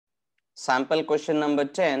Sample question number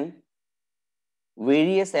 10.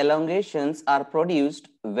 Various elongations are produced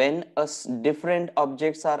when different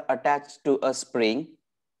objects are attached to a spring.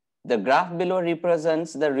 The graph below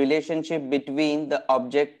represents the relationship between the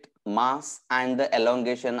object mass and the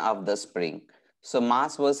elongation of the spring. So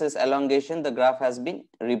mass versus elongation, the graph has been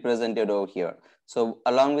represented over here. So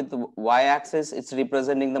along with the y-axis, it's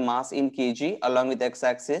representing the mass in kg. Along with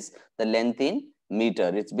x-axis, the length in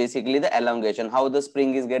meter. It's basically the elongation, how the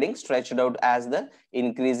spring is getting stretched out as the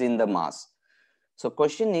increase in the mass. So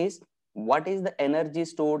question is, what is the energy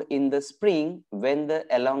stored in the spring when the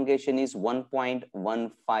elongation is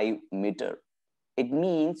 1.15 meter? It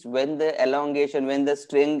means when the elongation, when the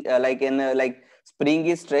string spring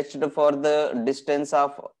is stretched for the distance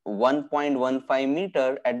of 1.15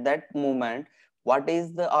 meter, at that moment, what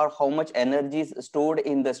is the or how much energy is stored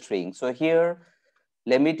in the string? So here,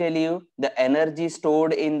 let me tell you the energy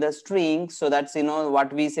stored in the string. So that's,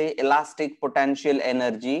 what we say elastic potential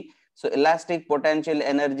energy. So elastic potential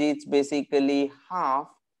energy, it's basically half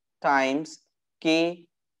times k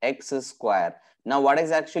x square. Now what is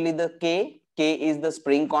actually the k? K is the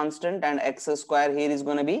spring constant and x square here is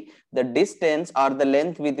going to be the distance or the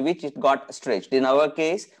length with which it got stretched. In our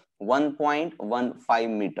case,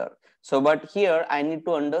 1.15 meter. So but here I need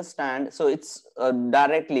to understand, so it's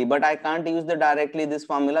directly, but I can't use the directly this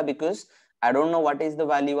formula because I don't know what is the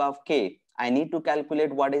value of k. I need to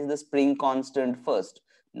calculate what is the spring constant first.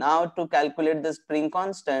 Now to calculate the spring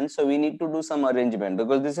constant, so we need to do some arrangement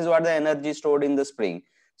because this is what the energy stored in the spring.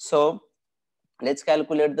 So let's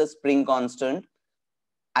calculate the spring constant.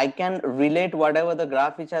 I can relate whatever the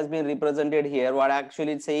graph which has been represented here. What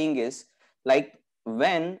actually it's saying is, like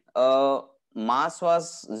when mass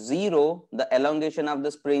was 0, the elongation of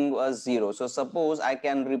the spring was 0. So suppose I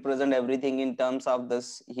can represent everything in terms of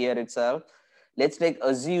this here itself. Let's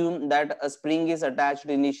assume that a spring is attached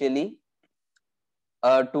initially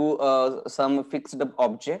to some fixed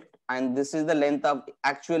object, and this is the length of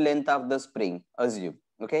actual length of the spring, assume.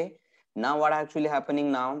 Okay, now what actually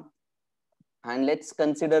happening now, and let's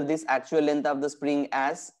consider this actual length of the spring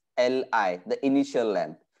as Li, the initial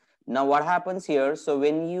length. Now what happens here, so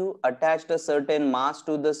when you attached a certain mass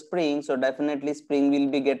to the spring, so definitely spring will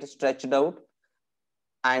be get stretched out,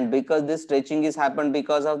 and because this stretching is happened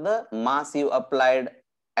because of the mass you applied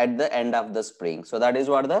at the end of the spring. So that is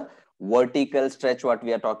what the vertical stretch what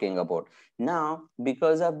we are talking about. Now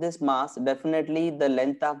because of this mass, definitely the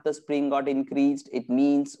length of the spring got increased. It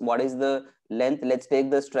means what is the length? Let's take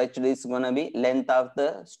the stretch, is going to be length of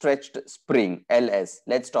the stretched spring, ls.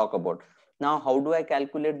 Let's talk about. Now how do I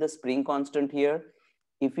calculate the spring constant here?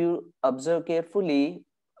 If you observe carefully,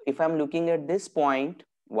 if I'm looking at this point,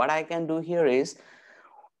 what I can do here is,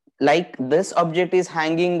 like this object is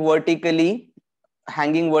hanging vertically at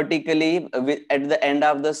the end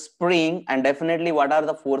of the spring, and definitely what are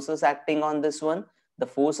the forces acting on this one? The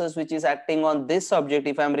forces which is acting on this object,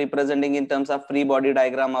 if I'm representing in terms of free body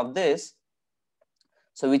diagram of this,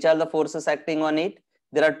 so which are the forces acting on it?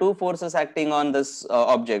 There are two forces acting on this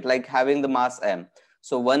object, like having the mass m.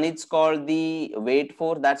 So one is called the weight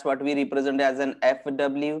force, that's what we represent as an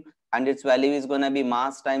Fw, and its value is going to be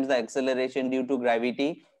mass times the acceleration due to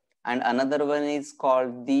gravity. And another one is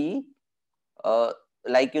called the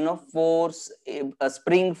force, a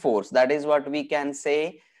spring force, that is what we can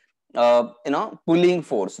say pulling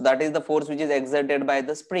force, that is the force which is exerted by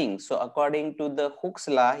the spring. So according to the Hooke's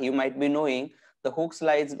law, you might be knowing the Hooke's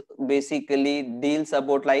law is basically deals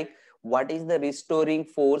about like what is the restoring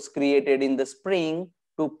force created in the spring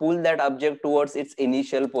to pull that object towards its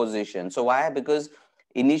initial position. So why? Because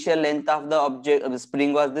initial length of the object of the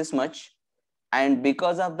spring was this much, and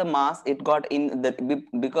because of the mass it got in the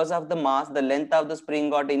because of the mass the length of the spring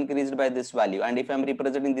got increased by this value. And if I'm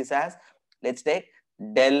representing this as, let's take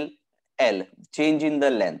del L, change in the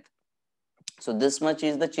length. So this much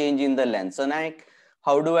is the change in the length. So now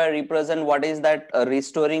how do I represent what is that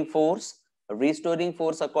restoring force? Restoring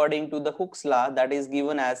force according to the Hooke's law, that is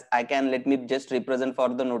given as, let me just represent for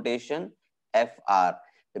the notation, Fr.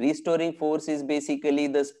 Restoring force is basically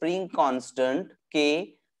the spring constant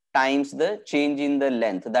K times the change in the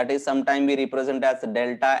length. That is, sometime we represent as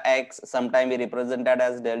delta X, sometime we represent that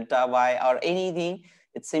as delta Y or anything.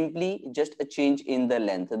 It's simply just a change in the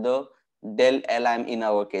length, the del Lm in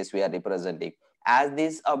our case we are representing. As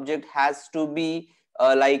this object has to be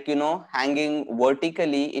hanging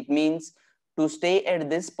vertically, it means to stay at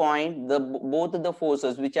this point, both the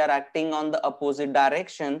forces which are acting on the opposite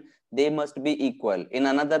direction, they must be equal. In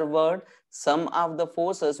another word, sum of the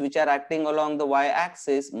forces which are acting along the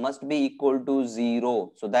y-axis must be equal to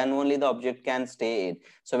 0. So then only the object can stay in.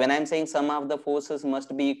 So when I'm saying sum of the forces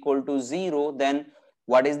must be equal to 0, then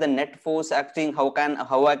what is the net force acting,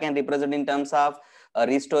 how I can represent in terms of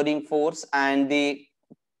restoring force and the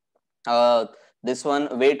this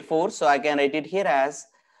one weight force. So I can write it here as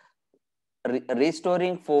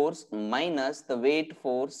restoring force minus the weight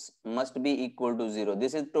force must be equal to 0.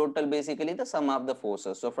 This is total, basically the sum of the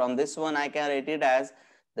forces. So from this one I can write it as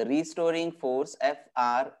the restoring force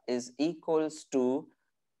Fr is equals to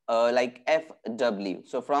like Fw.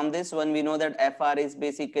 So from this one we know that Fr is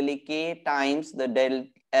basically K times the del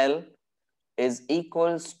L is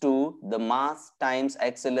equals to the mass times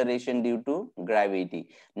acceleration due to gravity.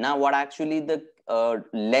 Now what actually the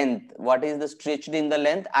length, what is the stretched in the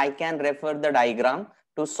length, I can refer the diagram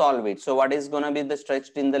to solve it. So what is going to be the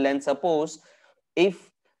stretched in the length? Suppose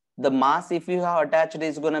if the mass, if you have attached,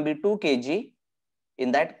 is going to be 2 kg,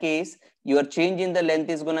 in that case your change in the length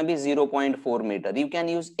is going to be 0.4 meter. You can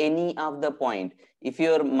use any of the point. If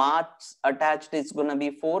your mass attached is going to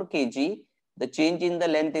be 4 kg, the change in the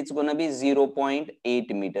length is going to be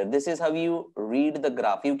 0.8 meter. This is how you read the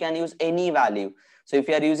graph. You can use any value. So if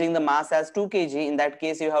you are using the mass as 2 kg, in that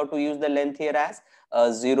case you have to use the length here as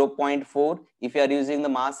 0.4. If you are using the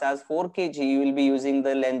mass as 4 kg, you will be using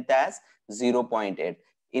the length as 0.8.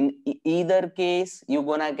 In either case you're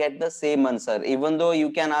gonna get the same answer, even though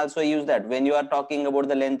you can also use that when you are talking about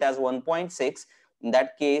the length as 1.6. In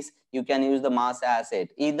that case you can use the mass as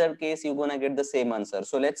 8. Either case you're gonna get the same answer.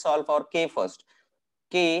 So let's solve for K first.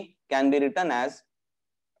 K can be written as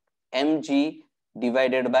mg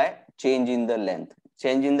divided by change in the length,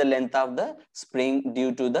 change in the length of the spring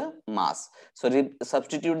due to the mass. So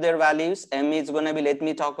substitute their values. M is going to be, let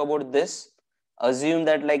me talk about this. Assume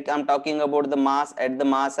that like I'm talking about the mass, at the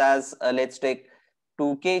mass as let's take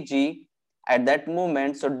 2 kg at that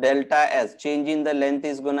moment. So delta S, change in the length,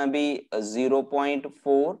 is going to be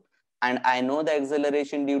 0.4, and I know the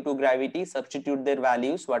acceleration due to gravity. Substitute their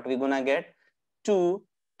values. What we're going to get? 2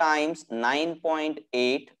 times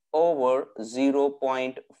 9.8 over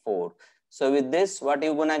 0.4. So with this, what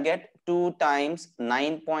you're gonna get? 2 times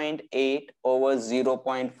 9.8 over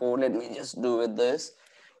 0.4. Let me just do with this.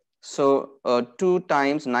 So 2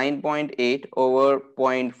 times 9.8 over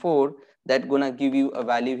 0.4, that gonna give you a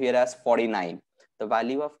value here as 49. The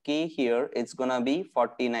value of K here, it's gonna be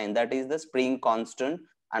 49. That is the spring constant.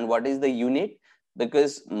 And what is the unit?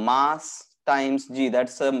 Because mass times G,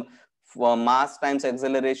 that's some mass times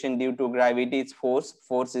acceleration due to gravity, it's force.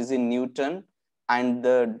 Force is in Newton, and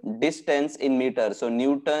the distance in meter, so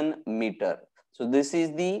Newton meter. So this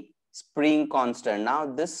is the spring constant. Now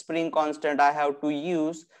this spring constant I have to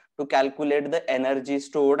use to calculate the energy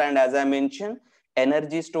stored, and as I mentioned,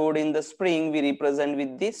 energy stored in the spring we represent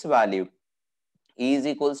with this value. E is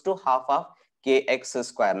equals to half of kx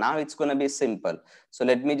square. Now it's going to be simple. So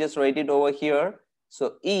let me just write it over here.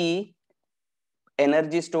 So E,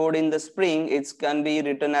 energy stored in the spring, it can be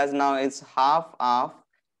written as, now it's half of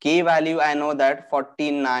K value, I know that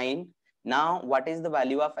 49. Now what is the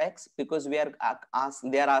value of X? Because we are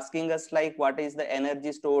they are asking us like what is the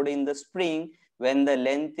energy stored in the spring when the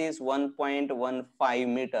length is 1.15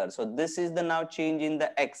 meters. So this is the now change in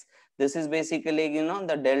the X. This is basically, you know,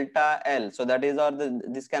 the delta L. So that is, or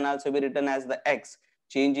this can also be written as the X,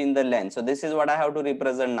 change in the length. So this is what I have to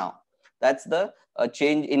represent now. That's the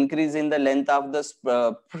change, increase in the length of the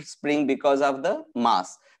spring because of the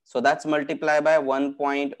mass. So that's multiplied by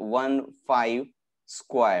 1.15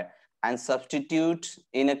 square, and substitute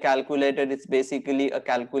in a calculator. It's basically a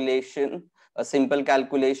calculation, a simple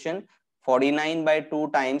calculation. 49 by 2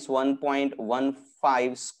 times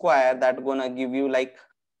 1.15 square, that gonna give you like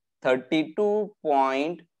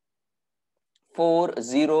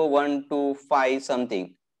 32.40125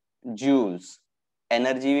 something joules.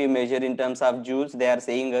 Energy we measure in terms of joules. They are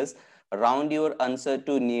saying us round your answer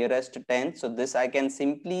to nearest tenth. So this I can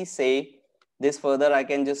simply say, this further I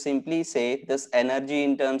can just simply say this energy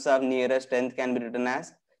in terms of nearest tenth can be written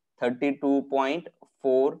as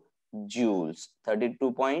 32.4 joules.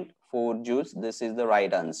 32.4 joules. This is the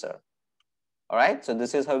right answer. All right. So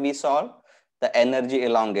this is how we solve the energy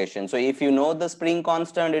elongation. So if you know the spring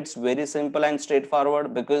constant, it's very simple and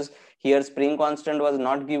straightforward, because here spring constant was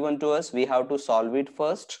not given to us. We have to solve it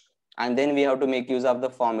first, and then we have to make use of the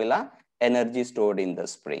formula energy stored in the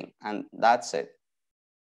spring, and that's it.